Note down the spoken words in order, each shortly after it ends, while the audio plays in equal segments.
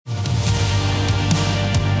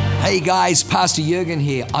Hey guys, Pastor Jurgen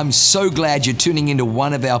here. I'm so glad you're tuning into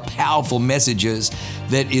one of our powerful messages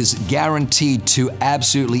that is guaranteed to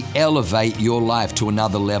absolutely elevate your life to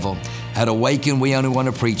another level. At Awaken, we only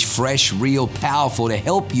want to preach fresh, real, powerful to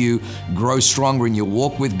help you grow stronger in your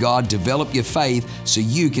walk with God, develop your faith so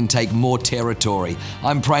you can take more territory.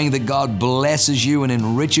 I'm praying that God blesses you and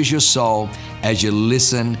enriches your soul as you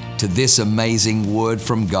listen to this amazing word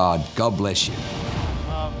from God. God bless you.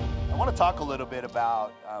 I want to talk a little bit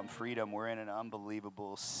about freedom. We're in an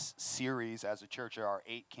unbelievable series as a church. There are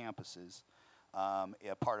 8 campuses,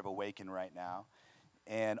 a part of Awaken right now.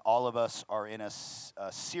 And all of us are in a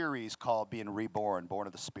series called Being Reborn, Born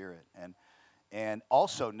of the Spirit. And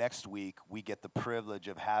also next week, we get the privilege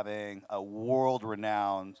of having a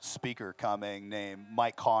world-renowned speaker coming named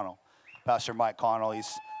Mike Connell. Pastor Mike Connell,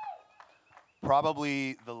 he's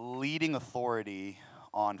probably the leading authority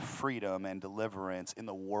on freedom and deliverance in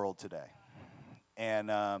the world today.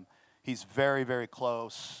 And he's very, very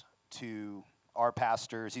close to our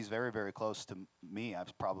pastors. He's very, very close to me.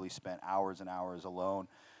 I've probably spent hours and hours alone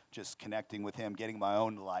just connecting with him, getting my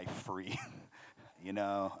own life free. You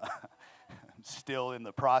know, I'm still in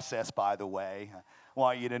the process, by the way. I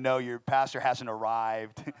want you to know your pastor hasn't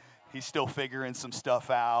arrived. He's still figuring some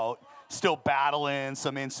stuff out, still battling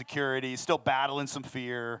some insecurities, still battling some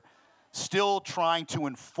fear, still trying to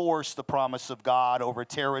enforce the promise of God over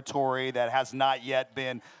territory that has not yet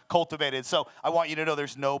been cultivated. So I want you to know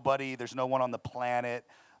there's no one on the planet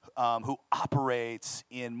who operates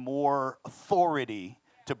in more authority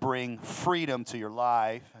to bring freedom to your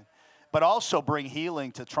life, but also bring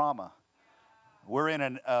healing to trauma. We're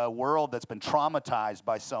in a world that's been traumatized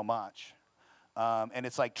by so much. And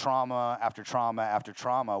it's like trauma after trauma after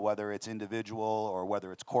trauma, whether it's individual or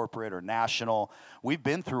whether it's corporate or national. We've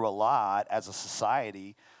been through a lot as a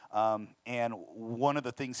society. And one of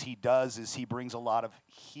the things he does is he brings a lot of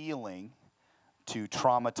healing to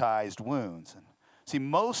traumatized wounds. And see,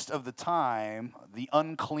 most of the time, the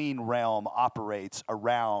unclean realm operates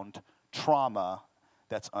around trauma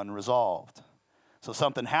that's unresolved. So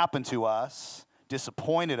something happened to us,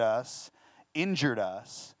 disappointed us, injured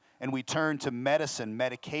us, and we turned to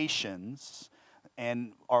medications,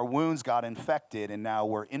 and our wounds got infected, and now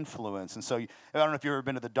we're influenced. And so, I don't know if you've ever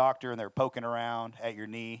been to the doctor and they're poking around at your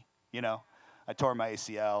knee, you know. I tore my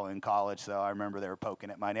ACL in college, so I remember they were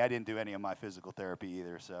poking at my knee. I didn't do any of my physical therapy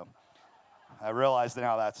either, so I realized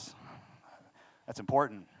now that's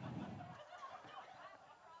important.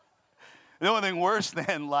 The only thing worse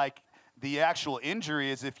than, like, the actual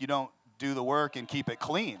injury is if you don't do the work and keep it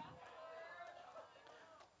clean.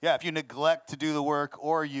 Yeah, if you neglect to do the work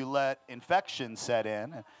or you let infection set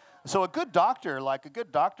in. So a good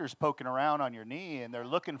doctor's poking around on your knee and they're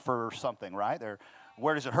looking for something, right?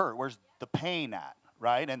 Where does it hurt? Where's the pain at,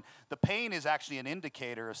 right? And the pain is actually an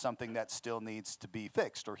indicator of something that still needs to be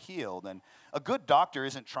fixed or healed. And a good doctor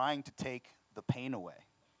isn't trying to take the pain away.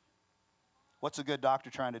 What's a good doctor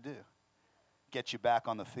trying to do? Get you back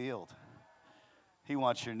on the field. He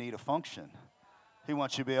wants your knee to function. He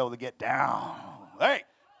wants you to be able to get down. Hey!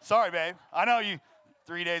 Sorry, babe. I know you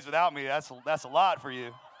 3 days without me. That's a lot for you.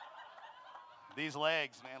 These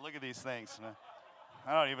legs, man. Look at these things, man.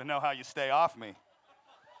 I don't even know how you stay off me.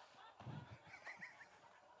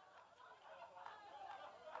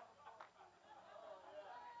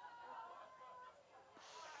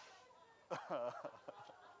 A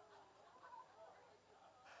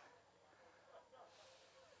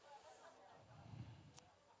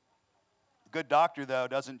good doctor, though,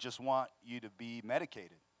 doesn't just want you to be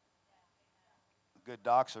medicated. A good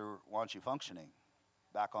doctor wants you functioning,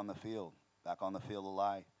 back on the field of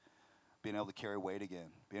life, being able to carry weight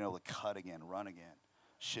again, being able to cut again, run again,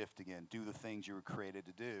 shift again, do the things you were created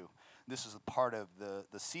to do. This is a part of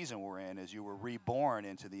the season we're in, is you were reborn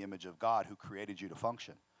into the image of God who created you to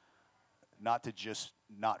function, not to just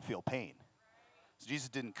not feel pain. So Jesus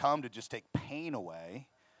didn't come to just take pain away.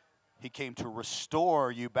 He came to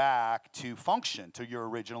restore you back to function, to your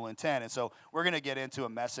original intent. And so we're going to get into a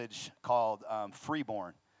message called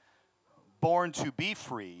Freeborn. Born to be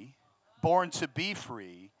free,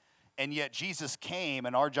 and yet Jesus came,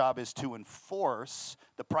 and our job is to enforce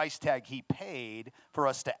the price tag he paid for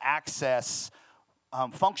us to access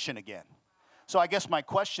function again. So I guess my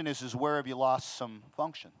question is where have you lost some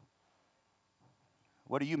function?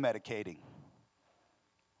 What are you medicating?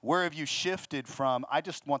 Where have you shifted from, I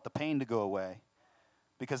just want the pain to go away?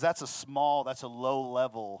 Because that's a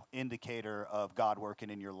low-level indicator of God working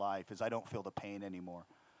in your life, is I don't feel the pain anymore.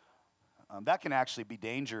 That can actually be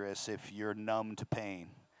dangerous if you're numb to pain.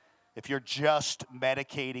 If you're just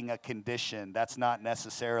medicating a condition, that's not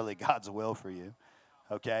necessarily God's will for you,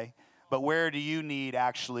 okay? But where do you need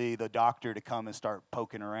actually the doctor to come and start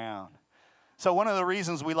poking around? So one of the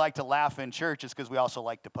reasons we like to laugh in church is because we also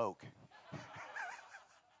like to poke.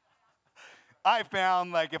 I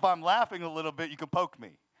found, like, if I'm laughing a little bit, you can poke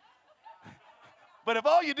me. But if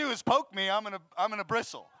all you do is poke me, I'm gonna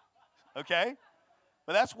bristle, okay?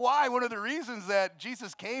 But that's why one of the reasons that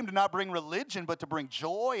Jesus came to not bring religion, but to bring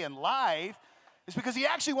joy and life, is because he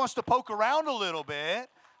actually wants to poke around a little bit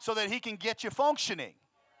so that he can get you functioning.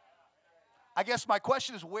 I guess my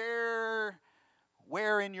question is, where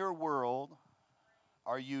in your world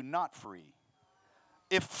are you not free?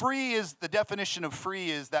 If free is, the definition of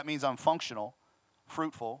free is, that means I'm functional,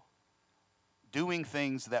 fruitful, doing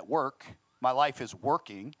things that work, my life is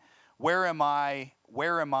working, where am I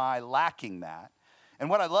lacking that? And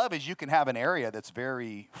what I love is you can have an area that's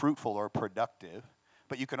very fruitful or productive,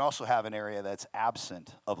 but you can also have an area that's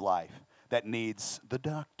absent of life, that needs the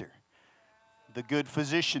doctor, the good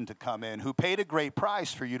physician to come in who paid a great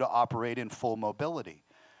price for you to operate in full mobility.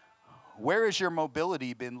 Where has your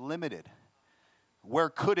mobility been limited? Where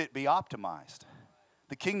could it be optimized?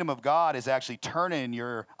 The kingdom of God is actually turning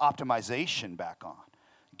your optimization back on,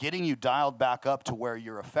 getting you dialed back up to where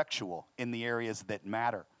you're effectual in the areas that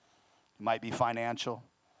matter. It might be financial,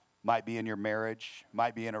 might be in your marriage,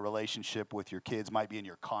 might be in a relationship with your kids, might be in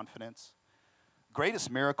your confidence.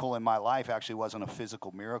 Greatest miracle in my life actually wasn't a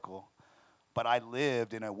physical miracle, but I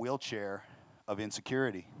lived in a wheelchair of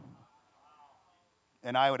insecurity.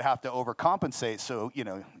 And I would have to overcompensate. So,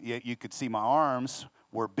 you could see my arms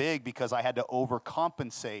were big because I had to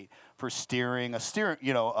overcompensate for steering. I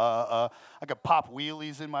could pop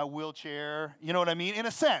wheelies in my wheelchair. You know what I mean? In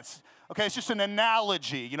a sense. Okay, it's just an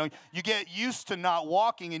analogy. You get used to not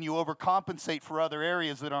walking and you overcompensate for other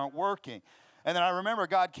areas that aren't working. And then I remember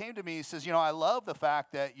God came to me, he says, I love the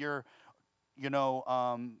fact that you're,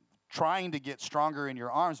 trying to get stronger in your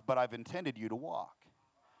arms, but I've intended you to walk.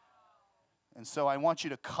 And so I want you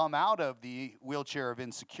to come out of the wheelchair of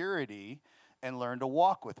insecurity and learn to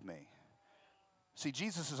walk with me. See,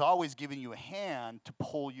 Jesus is always giving you a hand to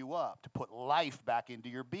pull you up, to put life back into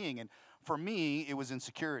your being. And for me, it was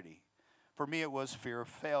insecurity. For me, it was fear of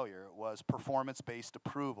failure. It was performance-based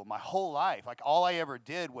approval. My whole life, like all I ever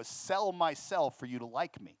did was sell myself for you to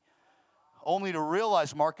like me. Only to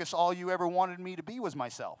realize, Marcus, all you ever wanted me to be was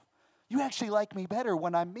myself. You actually like me better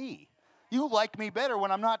when I'm me. You like me better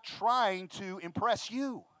when I'm not trying to impress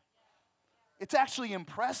you. It's actually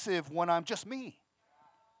impressive when I'm just me.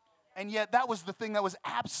 And yet that was the thing that was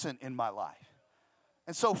absent in my life.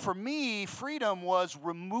 And so for me, freedom was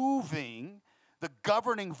removing the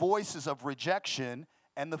governing voices of rejection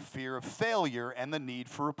and the fear of failure and the need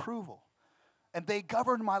for approval. And they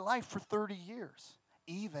governed my life for 30 years,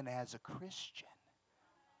 even as a Christian.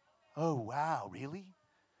 Oh, wow, really?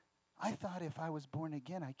 I thought if I was born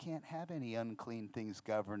again, I can't have any unclean things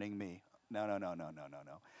governing me. No.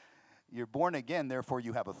 You're born again, therefore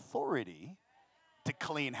you have authority to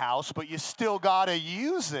clean house, but you still got to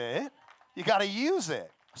use it. You got to use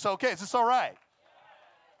it. So, okay, is this all right?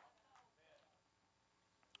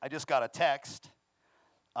 I just got a text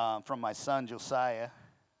from my son, Josiah,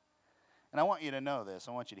 and I want you to know this.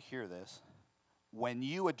 I want you to hear this. When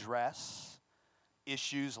you address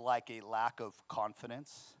issues like a lack of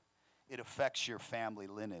confidence, it affects your family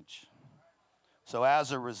lineage. So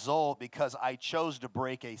as a result, because I chose to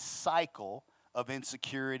break a cycle of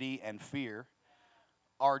insecurity and fear,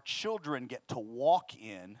 our children get to walk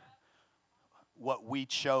in what we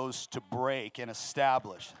chose to break and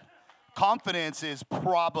establish. Confidence is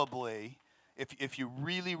probably, if you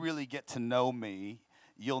really, really get to know me,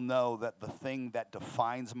 you'll know that the thing that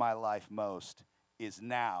defines my life most is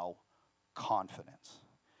now confidence.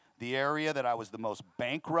 The area that I was the most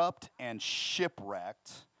bankrupt and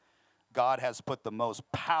shipwrecked, God has put the most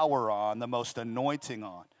power on, the most anointing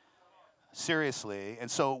on. Seriously.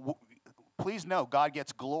 And so please know, God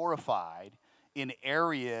gets glorified in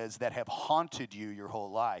areas that have haunted you your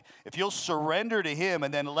whole life. If you'll surrender to him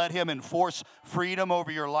and then let him enforce freedom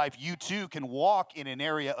over your life, you too can walk in an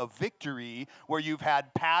area of victory where you've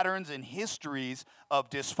had patterns and histories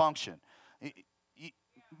of dysfunction.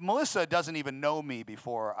 Melissa doesn't even know me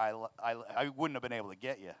before I wouldn't have been able to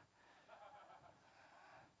get you.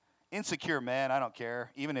 Insecure, man, I don't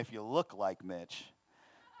care, even if you look like Mitch.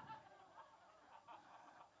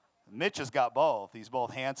 Mitch has got both. He's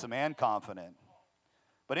both handsome and confident.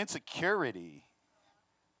 But insecurity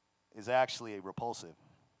is actually repulsive.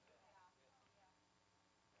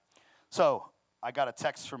 So I got a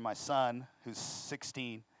text from my son, who's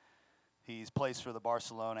 16. He plays for the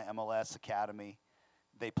Barcelona MLS Academy.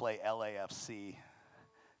 They play LAFC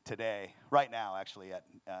today, right now, actually.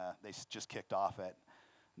 They just kicked off at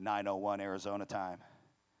 9:01 Arizona time.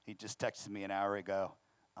 He just texted me an hour ago.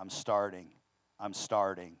 I'm starting. I'm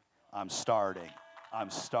starting. I'm starting. I'm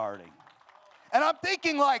starting. And I'm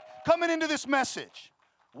thinking, like, coming into this message,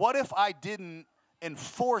 what if I didn't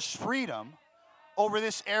enforce freedom over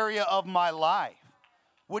this area of my life?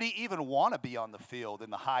 Would he even want to be on the field in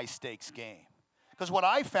the high-stakes game? Because what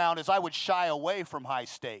I found is I would shy away from high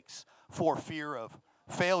stakes for fear of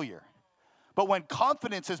failure. But when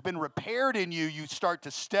confidence has been repaired in you, you start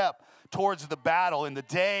to step towards the battle in the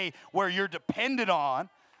day where you're dependent on,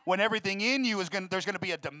 when everything in you there's going to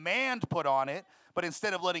be a demand put on it. But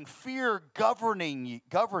instead of letting fear govern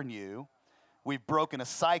you, we've broken a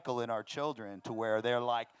cycle in our children to where they're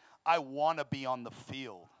like, I want to be on the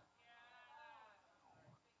field.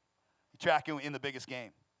 You tracking in the biggest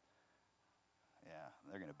game. Yeah,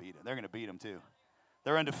 they're going to beat it. They're going to beat them too.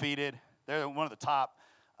 They're undefeated. They're one of the top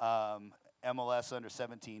MLS under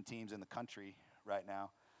 17 teams in the country right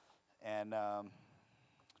now. And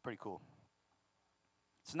it's pretty cool.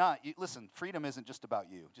 It's not, listen, freedom isn't just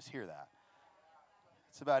about you. Just hear that.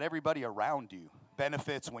 It's about everybody around you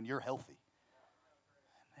benefits when you're healthy.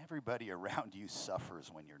 And everybody around you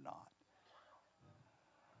suffers when you're not.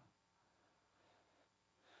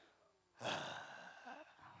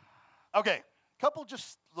 Okay, couple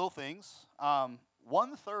just little things.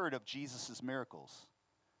 1/3 of Jesus' miracles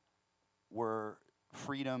were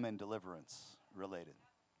freedom and deliverance related.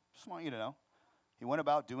 Just want you to know. He went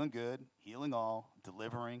about doing good, healing all,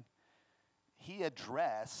 delivering. He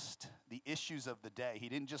addressed the issues of the day. He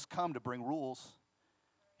didn't just come to bring rules.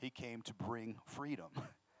 He came to bring freedom.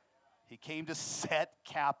 He came to set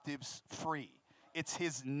captives free. It's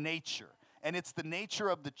his nature. And it's the nature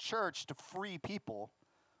of the church to free people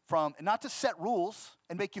from, not to set rules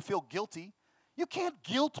and make you feel guilty. You can't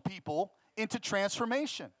guilt people into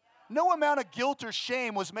transformation. No amount of guilt or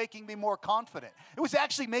shame was making me more confident. It was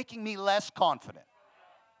actually making me less confident.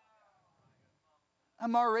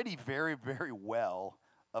 I'm already very, very well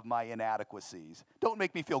of my inadequacies. Don't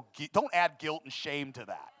make me feel, don't add guilt and shame to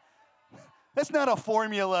that. That's not a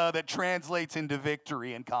formula that translates into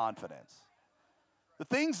victory and confidence. The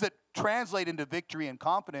things that translate into victory and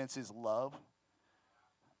confidence is love,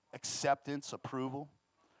 acceptance, approval.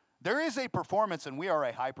 There is a performance, and we are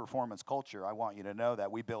a high-performance culture. I want you to know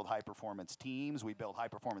that. We build high-performance teams. We build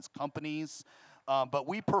high-performance companies. But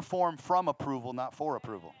we perform from approval, not for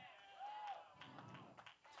approval.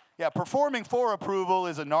 Yeah, performing for approval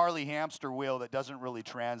is a gnarly hamster wheel that doesn't really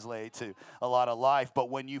translate to a lot of life.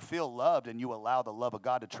 But when you feel loved and you allow the love of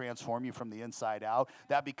God to transform you from the inside out,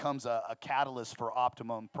 that becomes a catalyst for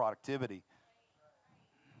optimum productivity.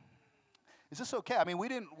 Is this okay? I mean,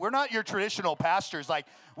 we're not your traditional pastors. Like,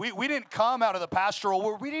 we didn't come out of the pastoral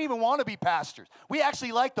world. We didn't even want to be pastors. We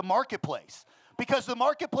actually like the marketplace. Because the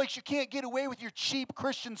marketplace, you can't get away with your cheap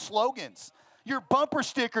Christian slogans. Your bumper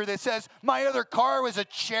sticker that says, my other car was a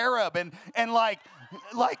cherub, and like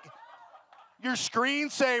your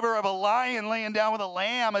screensaver of a lion laying down with a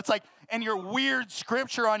lamb. It's like, and your weird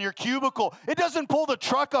scripture on your cubicle. It doesn't pull the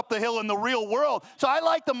truck up the hill in the real world. So I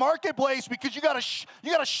like the marketplace because you gotta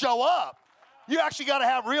show up. You actually gotta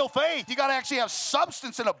have real faith. You gotta actually have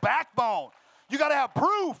substance and a backbone. You gotta have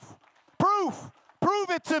proof. Prove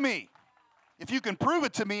it to me. If you can prove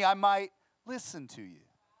it to me, I might listen to you.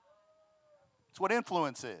 It's what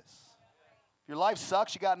influence is. If your life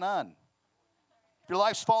sucks, you got none. If your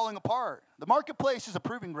life's falling apart, the marketplace is a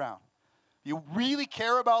proving ground. You really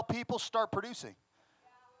care about people, start producing.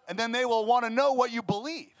 And then they will want to know what you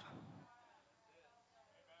believe.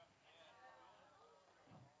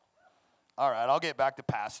 All right, I'll get back to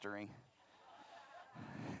pastoring.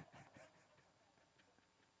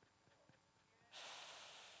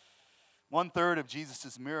 One-third of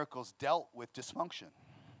Jesus' miracles dealt with dysfunction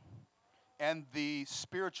and the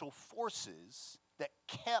spiritual forces that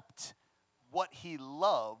kept what he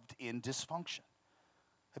loved in dysfunction.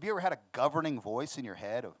 Have you ever had a governing voice in your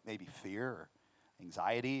head of maybe fear or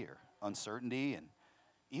anxiety or uncertainty? And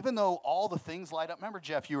even though all the things light up, remember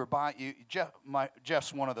Jeff,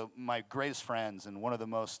 Jeff's one of my greatest friends and one of the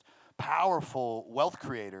most powerful wealth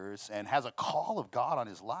creators and has a call of God on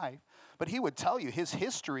his life. But he would tell you his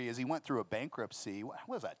history as he went through a bankruptcy, what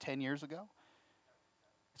was that, 10 years ago?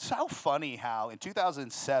 It's so funny how in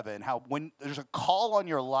 2007, how when there's a call on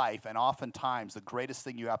your life, and oftentimes the greatest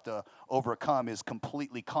thing you have to overcome is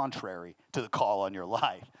completely contrary to the call on your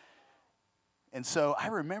life. And so I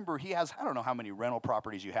remember he has, I don't know how many rental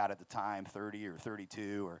properties you had at the time, 30 or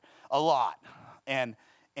 32 or a lot. And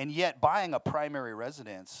yet buying a primary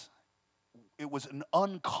residence, it was an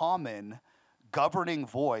uncommon governing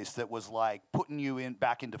voice that was like putting you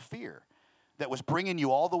back into fear. that was bringing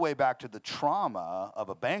you all the way back to the trauma of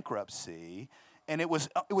a bankruptcy. And it was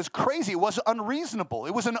crazy. It was unreasonable.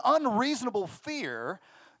 It was an unreasonable fear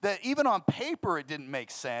that even on paper it didn't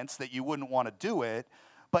make sense that you wouldn't want to do it.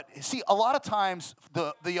 But see, a lot of times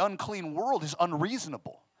the unclean world is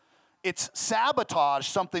unreasonable. It's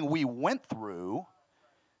sabotaged something we went through,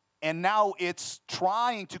 and now it's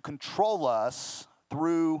trying to control us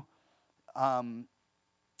through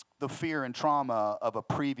the fear and trauma of a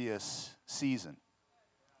previous season.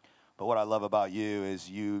 But what I love about you is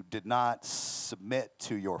you did not submit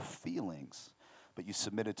to your feelings, but you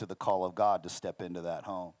submitted to the call of God to step into that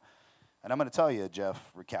home. And I'm going to tell you, Jeff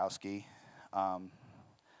Rakowski,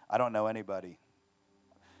 I don't know anybody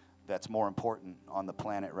that's more important on the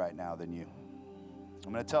planet right now than you.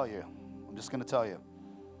 I'm going to tell you. I'm just going to tell you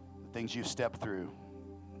the things you've stepped through,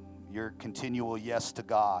 your continual yes to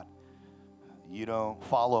God. You don't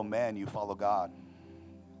follow men, you follow God.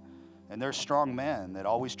 And there's strong men that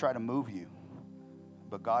always try to move you.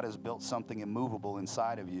 But God has built something immovable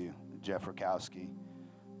inside of you, Jeff Rakowski,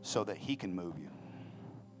 so that he can move you.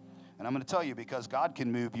 And I'm going to tell you, because God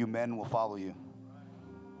can move you, men will follow you.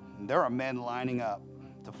 And there are men lining up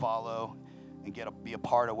to follow and be a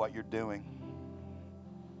part of what you're doing.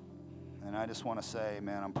 And I just want to say,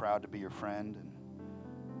 man, I'm proud to be your friend and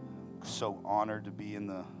so honored to be in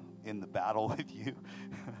the battle with you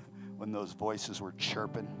when those voices were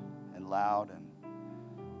chirping and loud.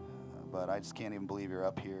 But I just can't even believe you're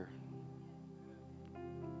up here.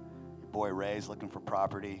 Your boy Ray's looking for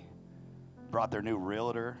property. Brought their new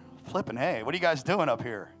realtor. Flipping, hey, what are you guys doing up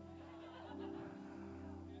here?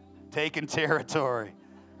 Taking territory.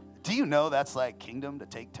 Do you know that's like kingdom to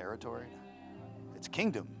take territory? It's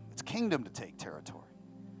kingdom. It's kingdom to take territory.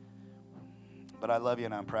 But I love you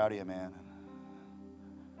and I'm proud of you, man.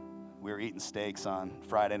 We were eating steaks on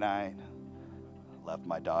Friday night. Left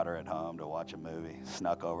my daughter at home to watch a movie.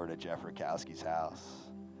 Snuck over to Jeff Rakowski's house.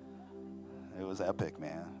 It was epic,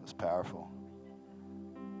 man. It was powerful.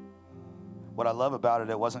 What I love about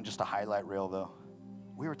it wasn't just a highlight reel, though.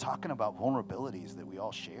 We were talking about vulnerabilities that we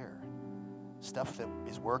all share. Stuff that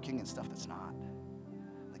is working and stuff that's not.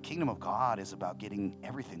 The kingdom of God is about getting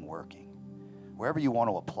everything working. Wherever you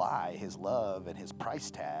want to apply his love and his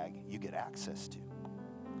price tag, you get access to.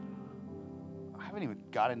 I haven't even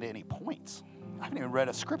got into any points. I haven't even read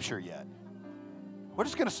a scripture yet. We're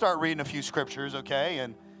just going to start reading a few scriptures, okay?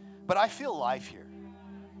 But I feel life here.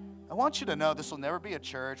 I want you to know this will never be a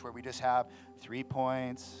church where we just have 3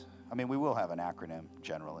 points. I mean, we will have an acronym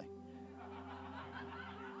generally.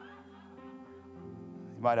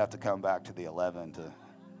 You might have to come back to the 11 to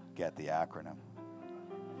get the acronym.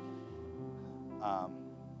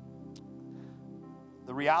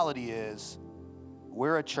 The reality is,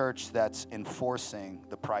 we're a church that's enforcing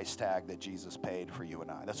the price tag that Jesus paid for you and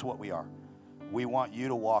I. That's what we are. We want you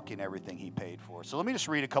to walk in everything he paid for. So let me just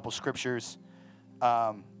read a couple scriptures.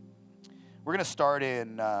 We're going to start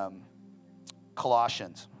in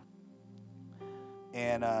Colossians.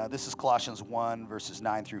 And this is Colossians 1, verses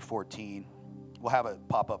 9 through 14. We'll have it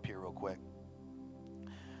pop up here real quick.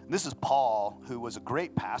 And this is Paul, who was a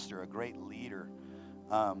great pastor, a great leader,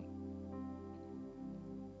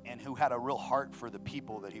 and who had a real heart for the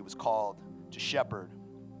people that he was called to shepherd.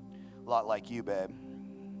 A lot like you, babe.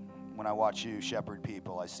 When I watch you shepherd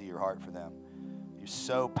people, I see your heart for them. You're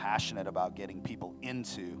so passionate about getting people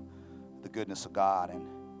into the goodness of God. And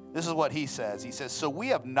this is what he says. He says, so we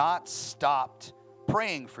have not stopped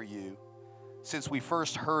praying for you since we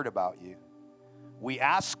first heard about you. We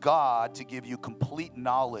ask God to give you complete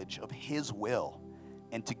knowledge of his will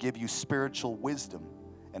and to give you spiritual wisdom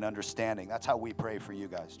and understanding. That's how we pray for you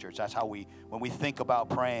guys, church. That's how when we think about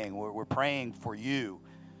praying, we're praying for you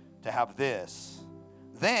to have this.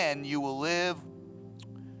 Then you will live,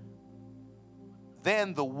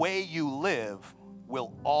 then the way you live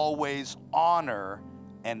will always honor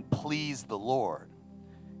and please the Lord.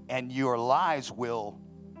 And your lives will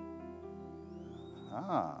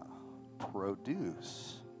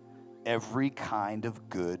produce every kind of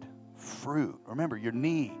good fruit. Remember, your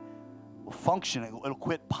knee will function. It'll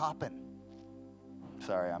quit popping.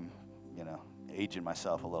 Sorry, I'm, aging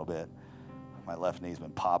myself a little bit. My left knee's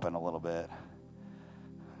been popping a little bit.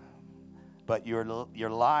 But your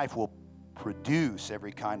life will produce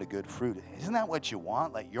every kind of good fruit. Isn't that what you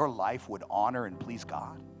want? Like your life would honor and please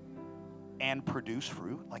God and produce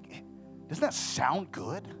fruit? Like, doesn't that sound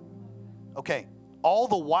good? Okay, all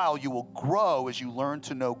the while you will grow as you learn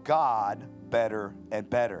to know God better and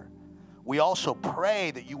better. We also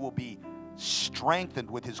pray that you will be strengthened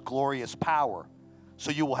with his glorious power,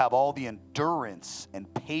 so you will have all the endurance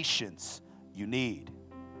and patience you need.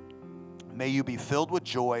 May you be filled with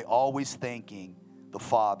joy, always thanking the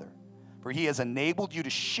Father, for he has enabled you to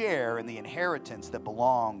share in the inheritance that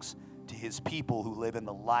belongs to his people who live in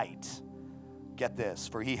the light. Get this,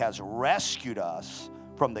 for he has rescued us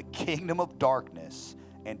from the kingdom of darkness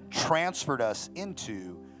and transferred us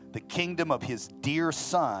into the kingdom of his dear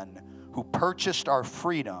Son, who purchased our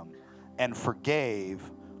freedom and forgave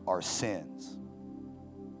our sins.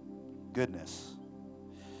 Goodness.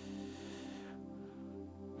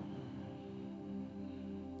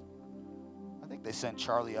 I think they sent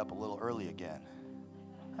Charlie up a little early again.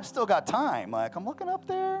 I still got time. I'm looking up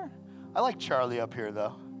there. I like Charlie up here,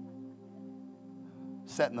 though.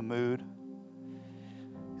 Setting the mood.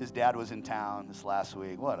 His dad was in town this last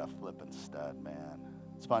week. What a flippin' stud, man.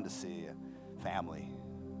 It's fun to see a family.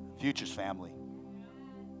 Future's family.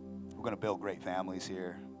 We're going to build great families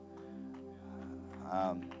here.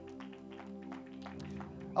 I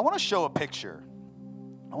want to show a picture.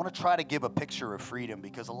 I want to try to give a picture of freedom,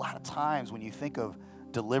 because a lot of times when you think of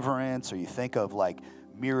deliverance or you think of like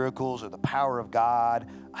miracles or the power of God,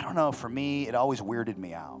 I don't know, for me, it always weirded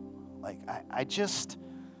me out. Like, I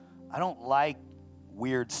don't like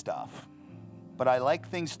weird stuff, but I like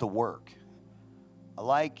things to work. I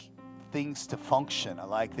like things to function. I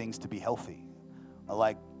like things to be healthy. I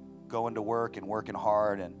like going to work and working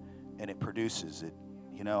hard and it produces it.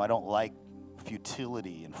 You know, I don't like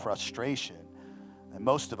futility and frustration. And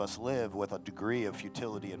most of us live with a degree of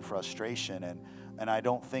futility and frustration. And I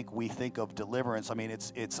don't think we think of deliverance. I mean,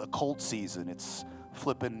 it's a cult season. It's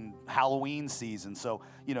flipping Halloween season. So,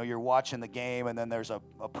 you know, you're watching the game and then there's a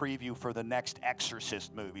preview for the next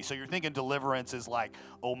Exorcist movie. So you're thinking deliverance is like,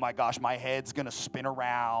 oh my gosh, my head's going to spin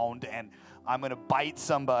around and I'm going to bite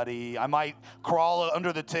somebody. I might crawl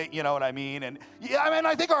under the you know what I mean? And yeah, I mean,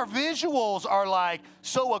 I think our visuals are like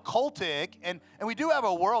so occultic, and we do have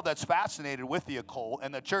a world that's fascinated with the occult,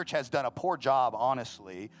 and the church has done a poor job,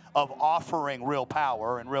 honestly, of offering real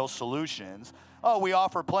power and real solutions. Oh, we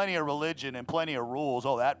offer plenty of religion and plenty of rules.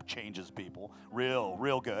 Oh, that changes people.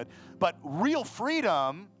 Real good. But real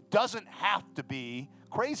freedom doesn't have to be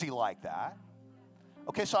crazy like that.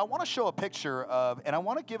 Okay, so I want to show a picture of, and I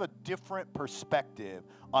want to give a different perspective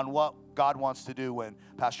on what God wants to do when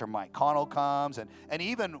Pastor Mike Connell comes, and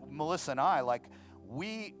even Melissa and I, like,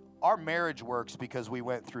 our marriage works because we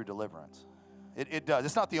went through deliverance. It does.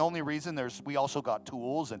 It's not the only reason. We also got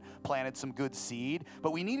tools and planted some good seed,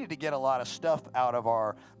 but we needed to get a lot of stuff out of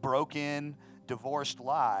our broken, divorced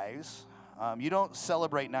lives. You don't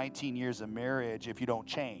celebrate 19 years of marriage if you don't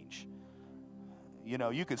change. You know,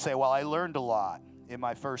 you could say, well, I learned a lot in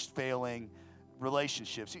my first failing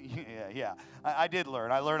relationships. Yeah. I did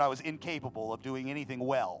learn. I learned I was incapable of doing anything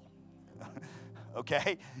well.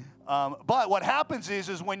 Okay? But what happens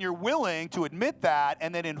is when you're willing to admit that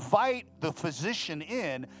and then invite the physician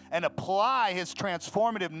in and apply his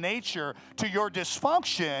transformative nature to your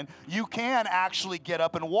dysfunction, you can actually get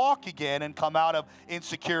up and walk again and come out of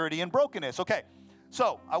insecurity and brokenness. Okay,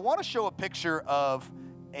 so I want to show a picture of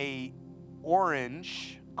a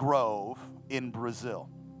orange grove in Brazil.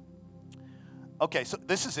 Okay, so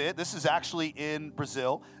this is it. This is actually in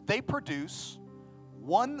Brazil. They produce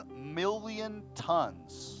 1 million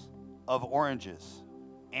tons of oranges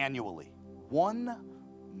annually. 1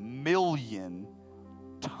 million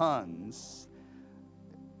tons.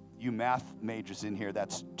 You math majors in here,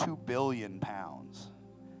 that's 2 billion pounds.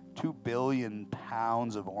 2 billion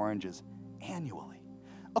pounds of oranges annually.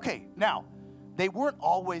 Okay, now, they weren't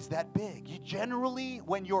always that big. You generally,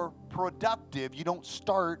 when you're productive, you don't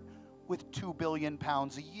start with 2 billion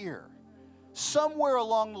pounds a year. Somewhere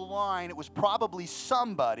along the line, it was probably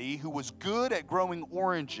somebody who was good at growing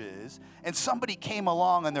oranges, and somebody came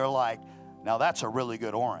along and they're like, now that's a really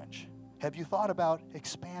good orange. Have you thought about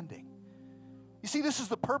expanding? You see, this is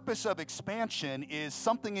the purpose of expansion, is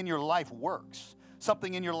something in your life works.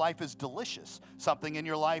 Something in your life is delicious. Something in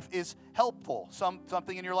your life is helpful.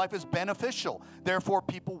 Something in your life is beneficial. Therefore,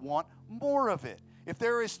 people want more of it. If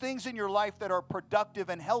there is things in your life that are productive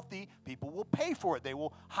and healthy, people will pay for it. They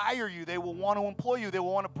will hire you. They will want to employ you. They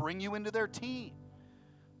will want to bring you into their team.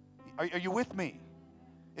 Are you with me?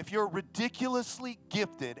 If you're ridiculously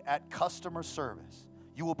gifted at customer service,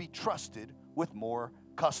 you will be trusted with more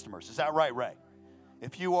customers. Is that right, Ray?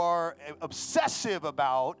 If you are obsessive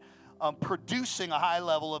about producing a high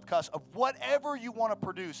level of whatever you want to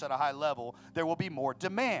produce at a high level, there will be more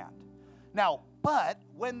demand. Now, but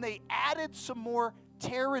when they added some more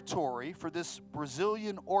territory for this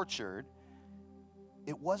Brazilian orchard,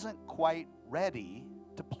 it wasn't quite ready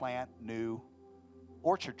to plant new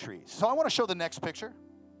orchard trees. So I want to show the next picture.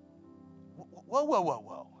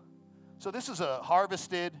 Whoa. So this is a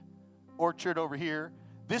harvested orchard over here.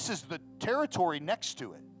 this is the territory next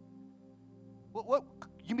to it. What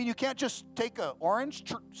you mean you can't just take an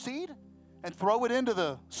orange seed and throw it into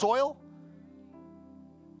the soil?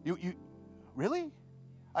 You really?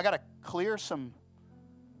 I got to clear some.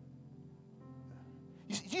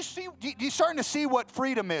 You starting to see what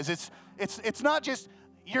freedom is? It's not just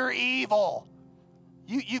you're evil.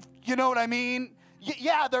 You know what I mean?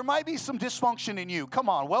 Yeah, there might be some dysfunction in you. Come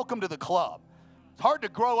on, welcome to the club. It's hard to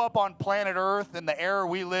grow up on planet Earth in the era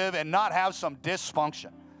we live and not have some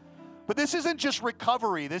dysfunction. But this isn't just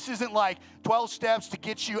recovery. This isn't like 12 steps to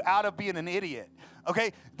get you out of being an idiot.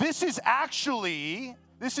 Okay? This is,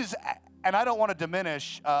 and I don't want to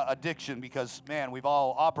diminish addiction because, man, we've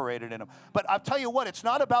all operated in them. But I'll tell you what, it's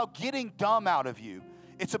not about getting dumb out of you.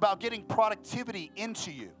 It's about getting productivity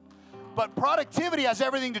into you. But productivity has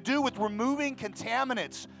everything to do with removing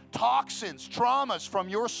contaminants, toxins, traumas from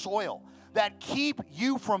your soil that keep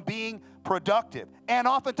you from being productive. And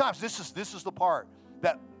oftentimes, this is the part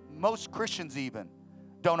that most Christians even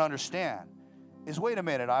don't understand, is wait a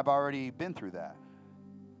minute, I've already been through that.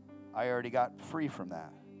 I already got free from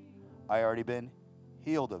that. I already been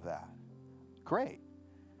healed of that. Great.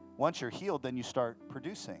 Once you're healed, then you start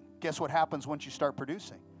producing. Guess what happens once you start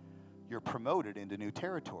producing? You're promoted into new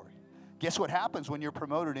territory. Guess what happens when you're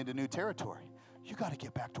promoted into new territory? You got to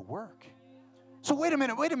get back to work. So wait a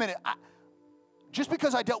minute. Just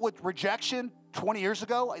because I dealt with rejection 20 years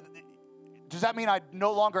ago, does that mean I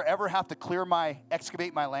no longer ever have to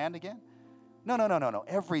excavate my land again? No.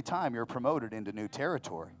 Every time you're promoted into new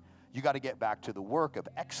territory, you got to get back to the work of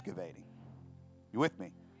excavating. You with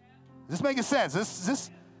me? Is this making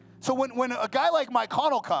sense? So when a guy like Mike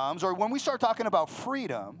Connell comes, or when we start talking about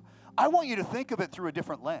freedom, I want you to think of it through a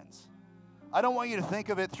different lens. I don't want you to think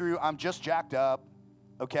of it through, I'm just jacked up,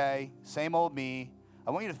 okay, same old me.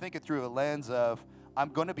 I want you to think it through a lens of, I'm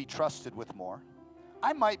going to be trusted with more.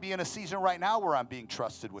 I might be in a season right now where I'm being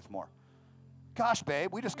trusted with more. Gosh, babe,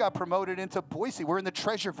 we just got promoted into Boise. We're in the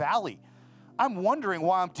Treasure Valley. I'm wondering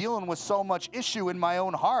why I'm dealing with so much issue in my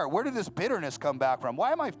own heart. Where did this bitterness come back from?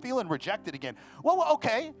 Why am I feeling rejected again? Well,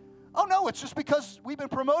 okay. Oh, no, it's just because we've been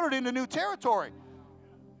promoted into new territory.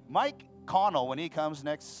 Mike Connell, when he comes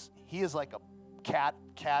next, he is like a cat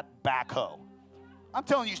backhoe. I'm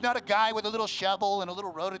telling you, he's not a guy with a little shovel and a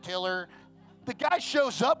little rototiller. The guy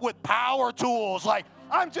shows up with power tools. Like,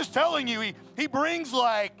 I'm just telling you, he brings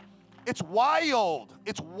it's wild.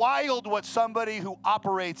 It's wild what somebody who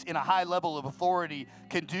operates in a high level of authority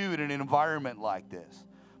can do in an environment like this.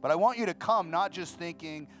 But I want you to come not just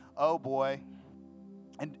thinking, oh boy,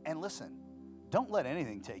 and listen, don't let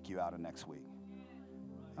anything take you out of next week.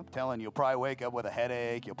 I'm telling you, you'll probably wake up with a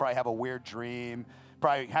headache. You'll probably have a weird dream.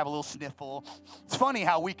 Probably have a little sniffle. It's funny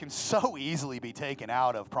how we can so easily be taken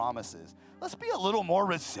out of promises. Let's be a little more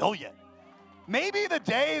resilient. Maybe the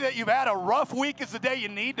day that you've had a rough week is the day you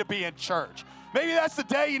need to be in church. Maybe that's the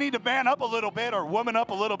day you need to man up a little bit or woman up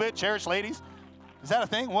a little bit. Cherish ladies. Is that a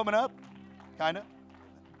thing? Woman up? Kind of?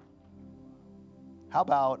 How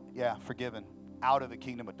about, forgiven, out of the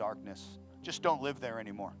kingdom of darkness. Just don't live there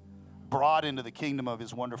anymore. Brought into the kingdom of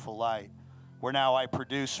his wonderful light, where now I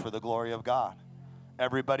produce for the glory of God.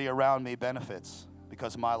 Everybody around me benefits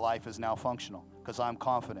because my life is now functional, because I'm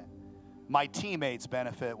confident. My teammates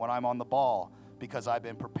benefit when I'm on the ball because I've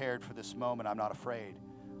been prepared for this moment. I'm not afraid.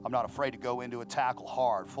 I'm not afraid to go into a tackle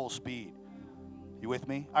hard, full speed. You with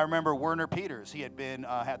me? I remember Werner Peters. He had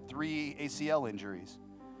had 3 ACL injuries.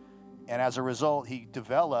 And as a result, he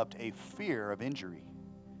developed a fear of injury.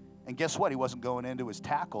 And guess what? He wasn't going into his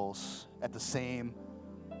tackles at the same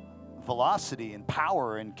velocity and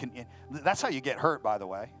power. And that's how you get hurt, by the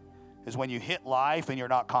way, is when you hit life and you're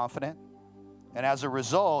not confident. And as a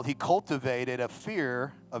result, he cultivated a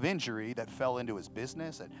fear of injury that fell into his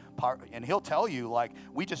business. And he'll tell you,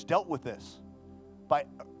 we just dealt with this by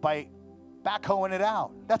backhoeing it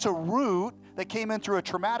out. That's a root that came in through a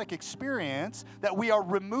traumatic experience that we are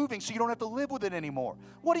removing so you don't have to live with it anymore.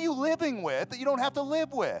 What are you living with that you don't have to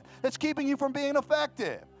live with? That's keeping you from being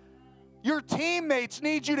effective. Your teammates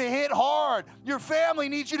need you to hit hard. Your family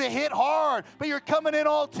needs you to hit hard, but you're coming in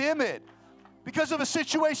all timid because of a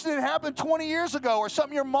situation that happened 20 years ago, or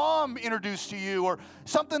something your mom introduced to you, or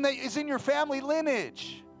something that is in your family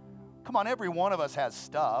lineage. Come on, every one of us has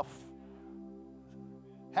stuff.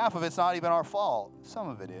 Half of it's not even our fault. Some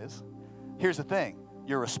of it is. Here's the thing.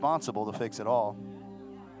 You're responsible to fix it all.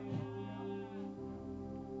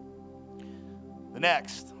 The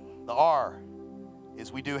next, the R,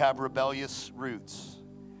 is we do have rebellious roots.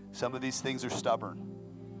 Some of these things are stubborn.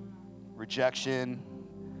 Rejection,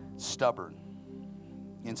 stubborn.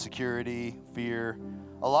 Insecurity, fear.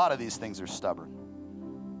 A lot of these things are stubborn.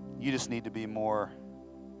 You just need to be more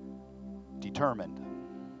determined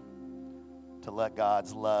to let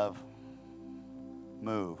God's love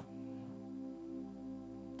move.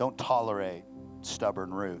 Don't tolerate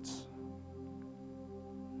stubborn roots.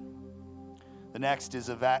 The next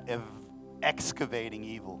is excavating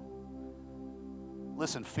evil.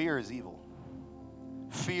 Listen, fear is evil.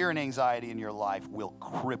 Fear and anxiety in your life will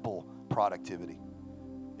cripple productivity.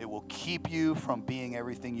 It will keep you from being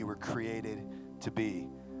everything you were created to be.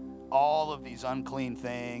 All of these unclean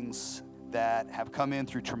things that have come in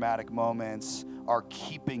through traumatic moments are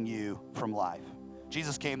keeping you from life.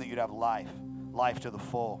 Jesus came that you'd have life, life to the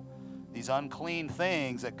full. These unclean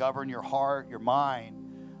things that govern your heart, your mind,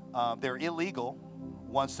 they're illegal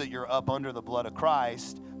once that you're up under the blood of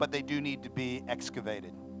Christ, but they do need to be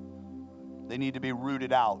excavated. They need to be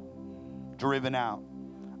rooted out, driven out.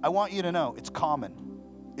 I want you to know it's common,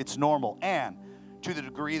 it's normal, and to the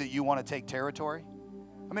degree that you want to take territory,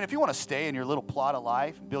 I mean, if you want to stay in your little plot of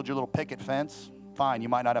life, build your little picket fence, fine, you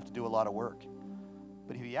might not have to do a lot of work.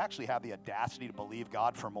 But if you actually have the audacity to believe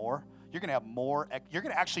God for more, you're going to have more, you're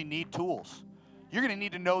going to actually need tools. You're going to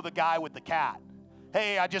need to know the guy with the cat.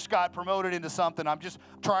 Hey, I just got promoted into something. I'm just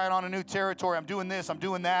trying on a new territory. I'm doing this. I'm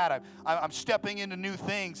doing that. I'm stepping into new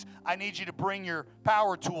things. I need you to bring your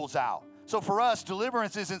power tools out. So for us,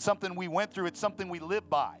 deliverance isn't something we went through. It's something we live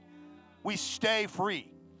by. We stay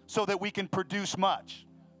free so that we can produce much.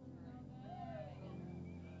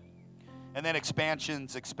 And then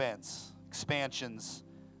expansions, expense. Expansions,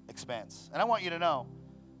 expense. And I want you to know,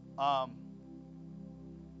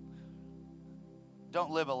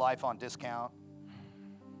 don't live a life on discount.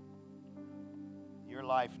 Your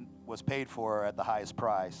life was paid for at the highest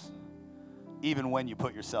price, even when you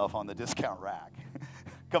put yourself on the discount rack.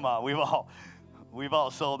 Come on, we've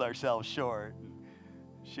all sold ourselves short.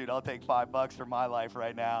 Shoot, I'll take $5 for my life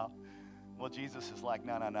right now. Well, Jesus is like,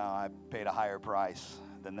 no, I paid a higher price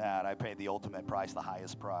than that. I paid the ultimate price, the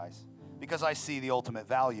highest price, because I see the ultimate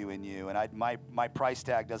value in you, and my price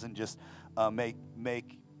tag doesn't just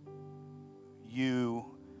make you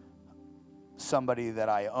somebody that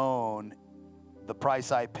I own. The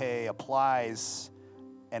price I pay applies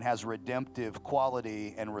and has redemptive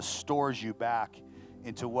quality and restores you back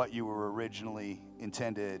into what you were originally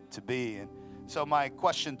intended to be. And so my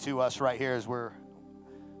question to us right here is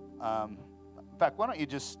in fact, why don't you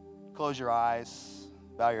just close your eyes,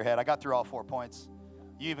 bow your head. I got through all 4 points.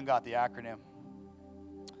 You even got the acronym.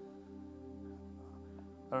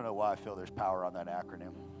 I don't know why I feel there's power on that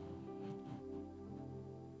acronym.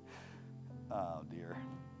 Oh, dear.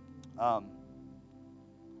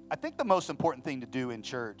 I think the most important thing to do in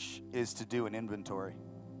church is to do an inventory.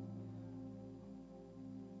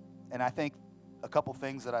 And I think a couple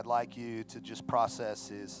things that I'd like you to just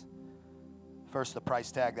process is, first, the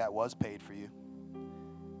price tag that was paid for you.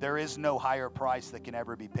 There is no higher price that can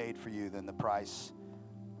ever be paid for you than the price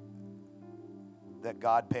that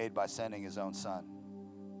God paid by sending his own son.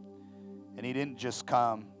 And he didn't just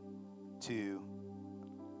come to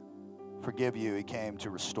forgive you, he came to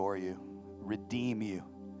restore you, redeem you.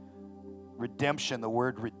 Redemption, the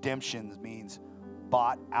word redemption means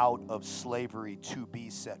bought out of slavery to be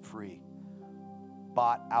set free,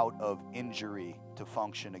 bought out of injury to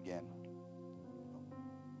function again,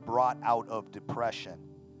 brought out of depression,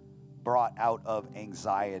 brought out of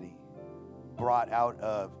anxiety, brought out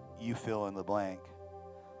of you fill in the blank.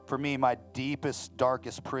 For me, my deepest,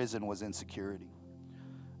 darkest prison was insecurity.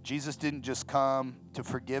 Jesus didn't just come to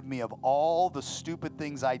forgive me of all the stupid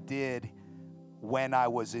things I did when I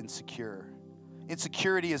was insecure.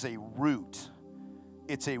 Insecurity is a root.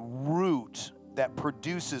 It's a root that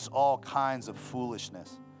produces all kinds of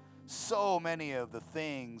foolishness. So many of the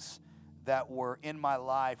things that were in my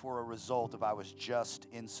life were a result of I was just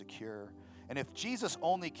insecure. And if Jesus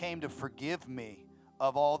only came to forgive me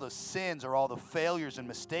of all the sins or all the failures and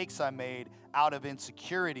mistakes I made out of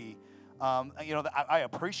insecurity, I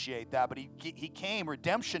appreciate that, but he came.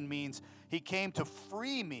 Redemption means he came to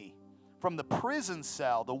free me from the prison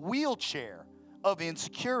cell, the wheelchair of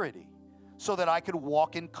insecurity, so that I could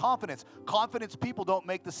walk in confidence. Confident people don't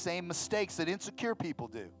make the same mistakes that insecure people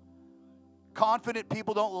do. Confident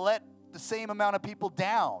people don't let the same amount of people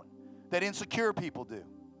down that insecure people do.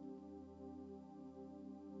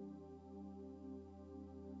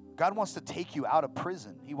 God wants to take you out of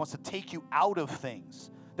prison. He wants to take you out of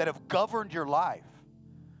things that have governed your life,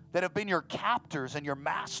 that have been your captors and your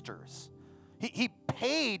masters. He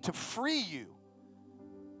paid to free you,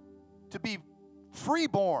 to be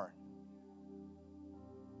freeborn,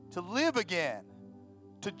 to live again,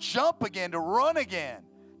 to jump again, to run again,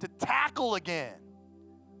 to tackle again,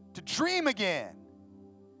 to dream again.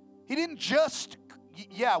 He didn't just,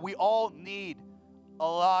 we all need a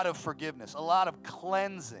lot of forgiveness, a lot of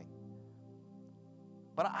cleansing.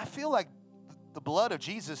 But I feel like the blood of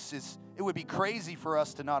Jesus it would be crazy for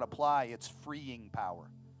us to not apply its freeing power.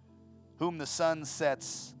 Whom the Son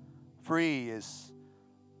sets free is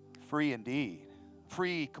free indeed,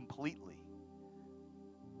 free completely.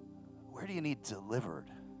 Where do you need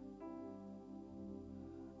delivered?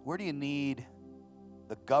 Where do you need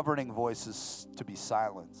the governing voices to be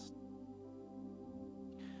silenced?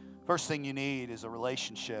 First thing you need is a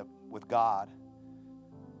relationship with God.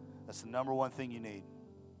 That's the number one thing you need.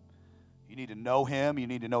 You need to know Him. You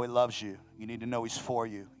need to know He loves you. You need to know He's for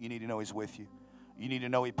you. You need to know He's with you. You need to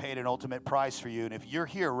know He paid an ultimate price for you. And if you're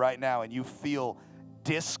here right now and you feel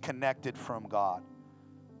disconnected from God,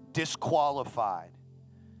 disqualified,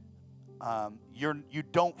 you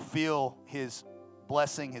don't feel His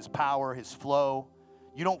blessing, His power, His flow.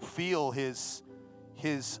 You don't feel His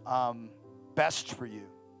best for you.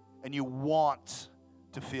 And you want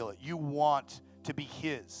to feel it. You want to be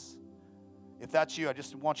His. If that's you, I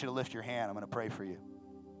just want you to lift your hand. I'm going to pray for you.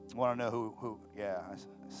 I want to know who. Yeah, I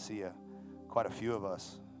see quite a few of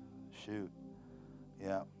us. Shoot.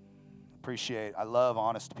 Yeah. Appreciate. I love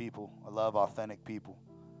honest people. I love authentic people.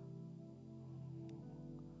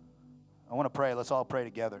 I want to pray. Let's all pray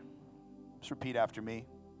together. Just repeat after me.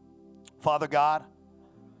 Father God,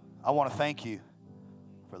 I want to thank you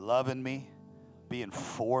for loving me, being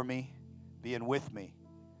for me, being with me,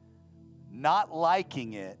 not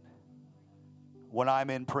liking it when I'm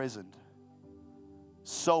imprisoned,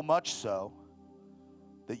 so much so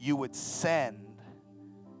that you would send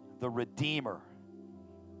the Redeemer,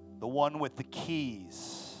 the one with the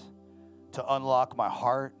keys to unlock my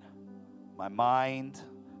heart, my mind,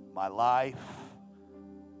 my life.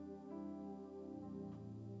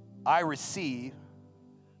 I receive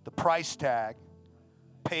the price tag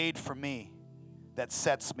paid for me that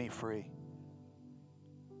sets me free.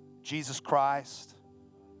 Jesus Christ,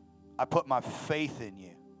 I put my faith in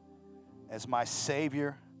you as my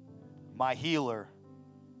Savior, my healer,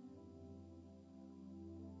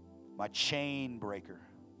 my chain breaker,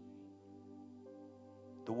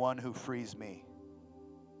 the one who frees me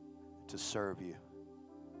to serve you.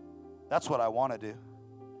 That's what I want to do.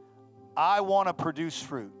 I want to produce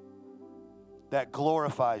fruit that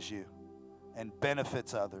glorifies you and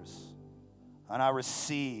benefits others. And I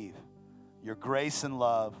receive your grace and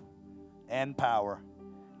love and power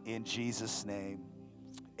in Jesus' name.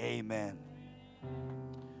 Amen.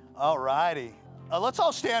 All righty. Let's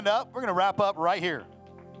all stand up. We're going to wrap up right here.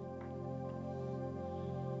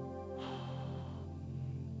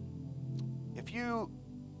 If you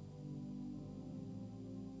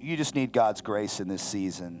just need God's grace in this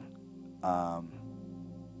season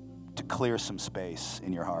to clear some space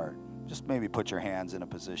in your heart, just maybe put your hands in a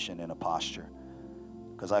position, in a posture,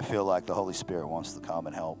 because I feel like the Holy Spirit wants to come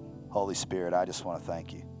and help. Holy Spirit, I just want to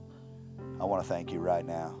thank you. I want to thank you right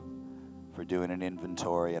now for doing an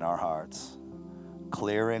inventory in our hearts,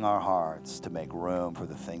 clearing our hearts to make room for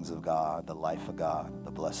the things of God, the life of God,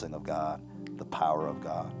 the blessing of God, the power of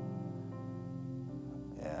God.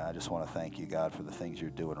 Yeah, I just want to thank you, God, for the things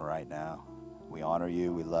you're doing right now. We honor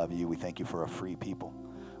you. We love you. We thank you for a free people.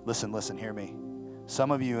 Listen, hear me.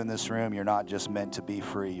 Some of you in this room, you're not just meant to be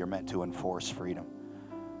free. You're meant to enforce freedom.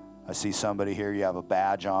 I see somebody here, you have a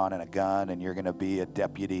badge on and a gun, and you're going to be a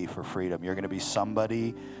deputy for freedom. You're going to be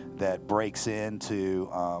somebody that breaks into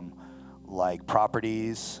like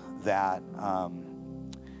properties that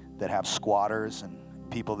have squatters and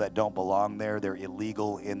people that don't belong there. They're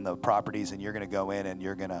illegal in the properties, and you're going to go in and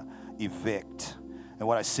you're going to evict. And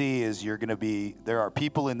what I see is there are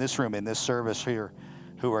people in this room, in this service here,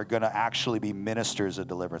 who are going to actually be ministers of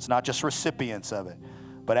deliverance, not just recipients of it,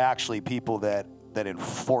 but actually people that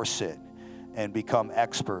enforce it and become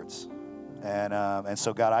experts. And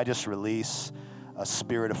so, God, I just release a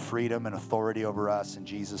spirit of freedom and authority over us in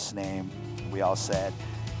Jesus' name. We all said,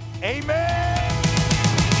 amen.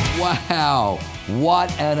 Wow,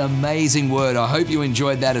 what an amazing word. I hope you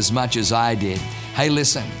enjoyed that as much as I did. Hey,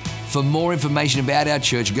 listen, for more information about our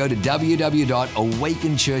church, go to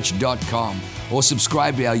www.awakenchurch.com or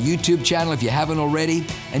subscribe to our YouTube channel if you haven't already,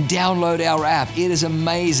 and download our app. It is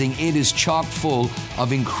amazing. It is chock full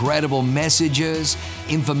of incredible messages,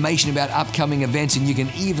 information about upcoming events, and you can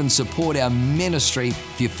even support our ministry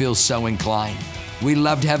if you feel so inclined. We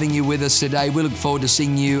loved having you with us today. We look forward to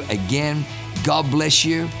seeing you again. God bless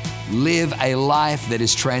you. Live a life that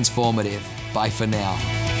is transformative. Bye for now.